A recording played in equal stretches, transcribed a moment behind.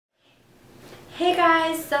Hey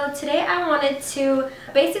guys, so today I wanted to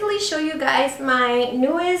basically show you guys my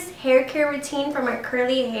newest hair care routine for my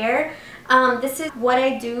curly hair. This is what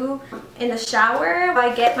I do in the shower.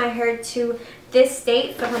 I get my hair to this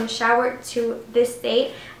state, so from shower to this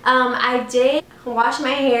state. I did wash my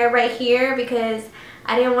hair right here because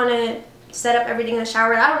I didn't want to set up everything in the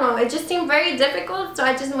shower. I don't know, it just seemed very difficult, so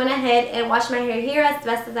I just went ahead and washed my hair here as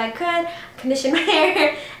best as I could, conditioned my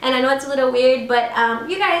hair, and I know it's a little weird, but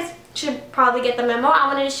you guys should probably get the memo. I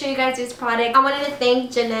wanted to show you guys this product. I wanted to thank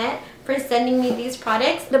Jeanette for sending me these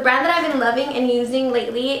products. The brand that I've been loving and using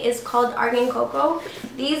lately is called ARGANCOCO.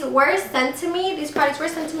 These were sent to me, these products were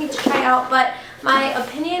sent to me to try out, but my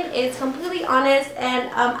opinion is completely honest, and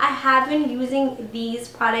I have been using these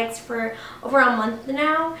products for over a month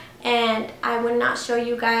now, and I would not show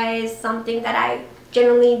you guys something that I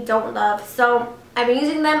generally don't love. So I've been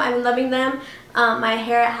using them, I've been loving them. My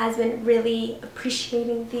hair has been really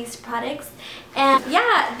appreciating these products, and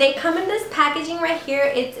yeah, they come in this packaging right here.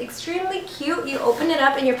 It's extremely cute. You open it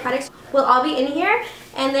up and your products will all be in here.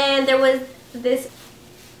 And then there was this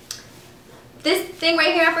thing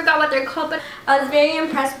right here, I forgot what they're called, but I was very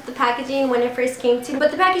impressed with the packaging when it first came to me.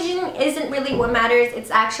 But the packaging isn't really what matters, it's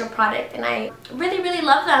the actual product, and I really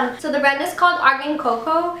love them. So the brand is called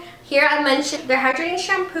ARGANCOCO. Here I mentioned their hydrating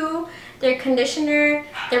shampoo, their conditioner,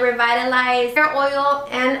 their revitalized hair oil,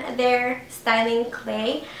 and their styling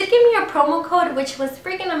clay. They gave me a promo code which was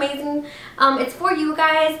freaking amazing. It's for you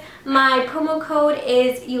guys. My promo code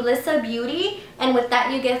is YulissaBeauty, and with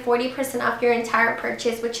that you get 40% off your entire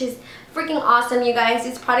purchase, which is freaking awesome, you guys.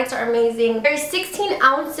 These products are amazing. There's 16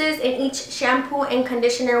 ounces in each shampoo and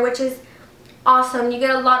conditioner, which is awesome. You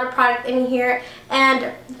get a lot of product in here,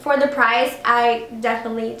 and for the price I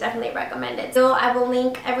definitely recommend it. So I will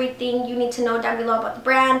link everything you need to know down below about the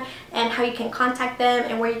brand and how you can contact them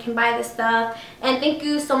and where you can buy this stuff. And thank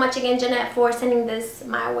you so much again, Jeanette, for sending this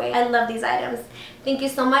my way. I love these items. Thank you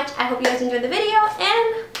so much. I hope you guys enjoyed the video,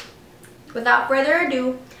 and without further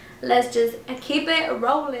ado, let's just keep it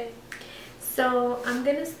rolling. So I'm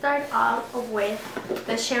gonna start off with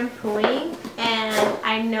the shampooing, and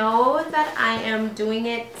I know that I am doing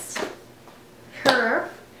it here,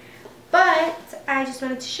 but I just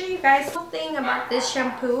wanted to show you guys. The whole thing about this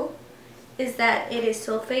shampoo is that it is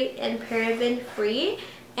sulfate and paraben free,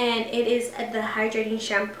 and it is the hydrating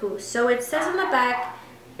shampoo. So it says on the back,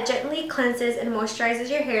 it gently cleanses and moisturizes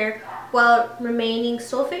your hair while remaining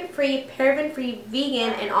sulfate-free, paraben-free,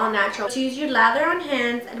 vegan, and all-natural. To use, you lather on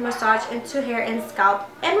hands and massage into hair and scalp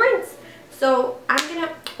and rinse. So I'm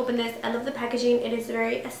gonna open this. I love the packaging. It is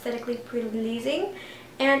very aesthetically pleasing,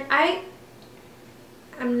 and I'm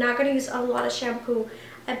not gonna use a lot of shampoo.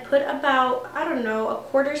 I put about, I don't know, a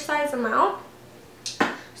quarter size amount.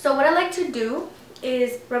 So what I like to do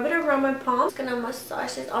is rub it around my palm. I'm just gonna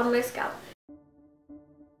massage this on my scalp.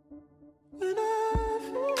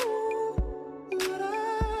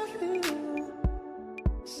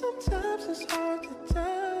 Sometimes it's hard to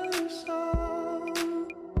tell, so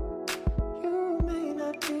you may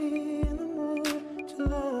not be in the mood to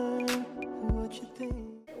learn what you think.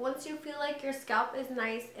 Once you feel like your scalp is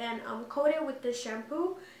nice and coated with the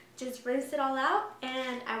shampoo, just rinse it all out,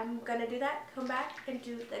 and I'm gonna do that, come back and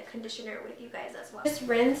do the conditioner with you guys as well. Just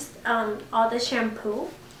rinsed all the shampoo.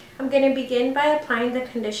 I'm gonna begin by applying the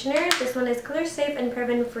conditioner. This one is clear, safe, and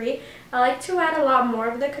paraben free. I like to add a lot more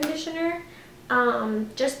of the conditioner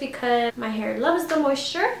just because my hair loves the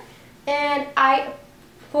moisture, and I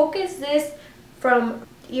focus this from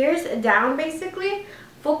ears down, basically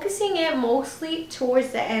focusing it mostly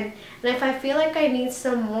towards the end, and if I feel like I need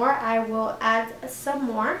some more, I will add some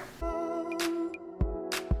more. You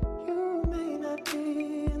may not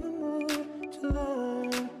be in the mood to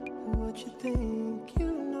learn what you think you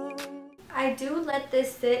know. I do let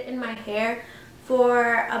this sit in my hair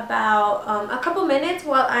for about a couple minutes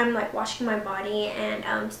while I'm like washing my body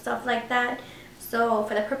and stuff like that. So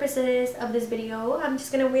for the purposes of this video, I'm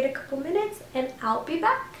just gonna wait a couple minutes and I'll be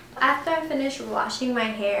back. After I finish washing my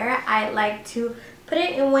hair, I like to put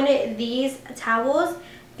it in one of these towels.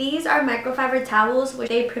 These are microfiber towels, which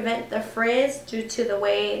they prevent the frizz due to the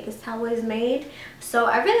way this towel is made. So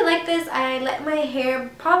I really like this. I let my hair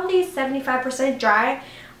probably 75% dry,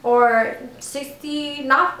 or 60,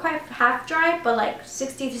 not quite half dry, but like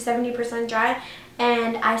 60 to 70% dry,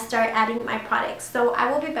 and I start adding my products. So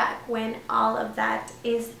I will be back when all of that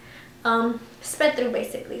is spread through,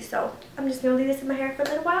 basically. So I'm just gonna leave this in my hair for a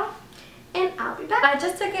little while, and I'll be back. back. I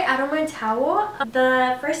just took it out of my towel.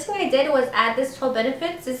 The first thing I did was add this 12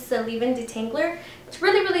 Benefits. This is a leave-in detangler. It's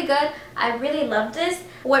really, really good. I really love this.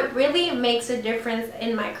 What really makes a difference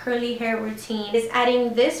in my curly hair routine is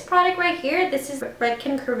adding this product right here. This is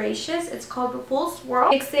Redken Curvaceous. It's called Full Swirl.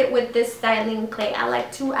 Mix it with this styling clay. I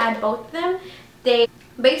like to add both of them. They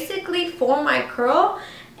basically form my curl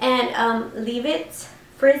and leave it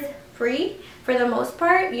frizz-free for the most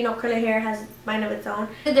part. You know, curly hair has a mind of its own.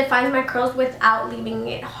 It defines my curls without leaving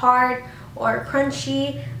it hard or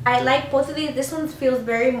crunchy. I like both of these. This one feels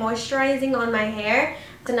very moisturizing on my hair.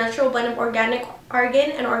 It's a natural blend of organic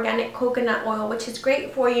argan and organic coconut oil, which is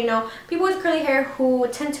great for, you know, people with curly hair who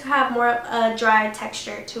tend to have more of a dry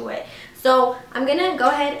texture to it. So I'm gonna go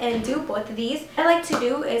ahead and do both of these. What I like to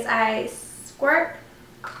do is I squirt,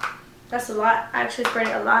 that's a lot, I actually squirt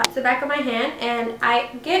it a lot, to the back of my hand, and I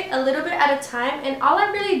get a little bit at a time, and all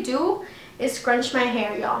I really do is scrunch my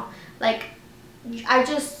hair, y'all. Like, I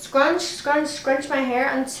just scrunch my hair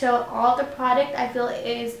until all the product I feel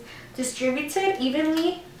is distributed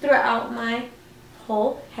evenly throughout my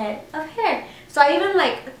whole head of hair. So I even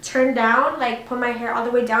like turn down, like put my hair all the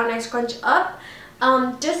way down and I scrunch up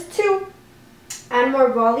just to add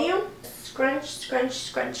more volume. Scrunch, scrunch,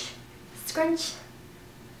 scrunch, scrunch,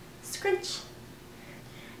 scrunch.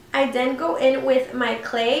 I then go in with my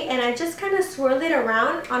clay and I just kind of swirl it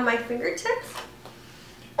around on my fingertips.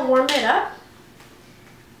 Warm it up.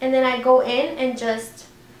 And then I go in and just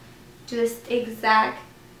do this exact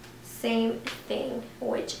same thing,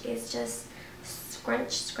 which is just scrunch,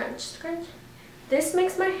 scrunch, scrunch. This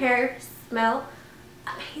makes my hair smell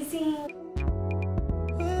amazing.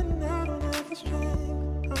 When I don't have the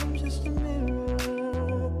strength, I'm just a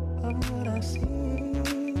mirror of what I see.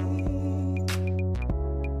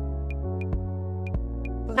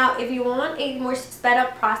 Now, if you want a more sped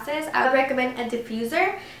up process, I would recommend a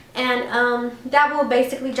diffuser, and that will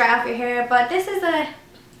basically dry off your hair. But this is a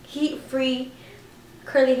heat-free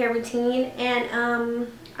curly hair routine, and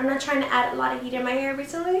I'm not trying to add a lot of heat in my hair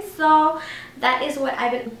recently, so that is what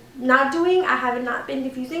I've been not doing. I have not been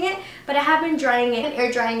diffusing it, but I have been drying it and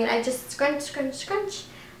air drying it. I just scrunch, scrunch, scrunch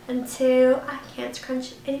until I can't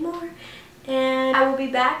scrunch anymore, and I will be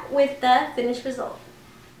back with the finished result.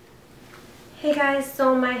 Hey guys,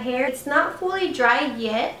 so my hair, it's not fully dry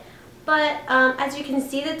yet, but as you can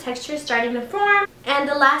see, the texture is starting to form. And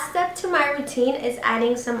the last step to my routine is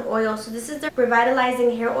adding some oil. So this is the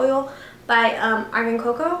Revitalizing Hair Oil by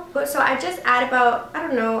ARGANCOCO. So I just add about, I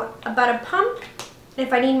don't know, about a pump.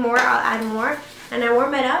 If I need more, I'll add more. And I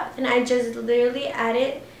warm it up and I just literally add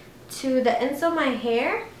it to the ends of my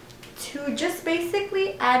hair to just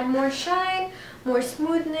basically add more shine, more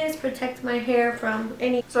smoothness, protect my hair from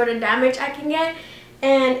any sort of damage I can get.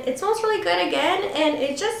 And it smells really good again, and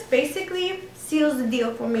it just basically seals the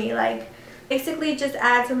deal for me. Like, basically just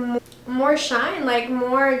adds more shine, like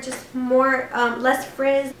more less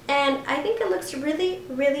frizz, and I think it looks really,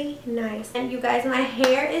 really nice. And you guys, my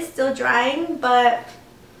hair is still drying, but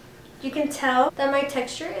you can tell that my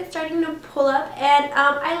texture is starting to pull up, and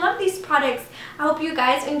I love these products. I hope you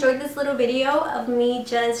guys enjoyed this little video of me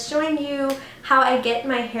just showing you how I get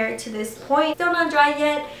my hair to this point. Still not dry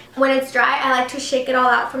yet. When it's dry, I like to shake it all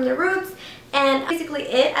out from the roots, and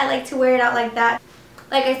basically I like to wear it out like that.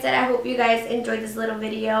 Like I said, I hope you guys enjoyed this little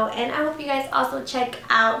video, and I hope you guys also check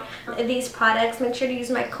out these products. Make sure to use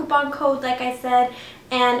my coupon code like I said,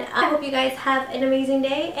 and I hope you guys have an amazing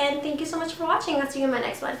day, and thank you so much for watching. I'll see you in my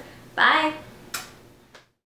next one. Bye!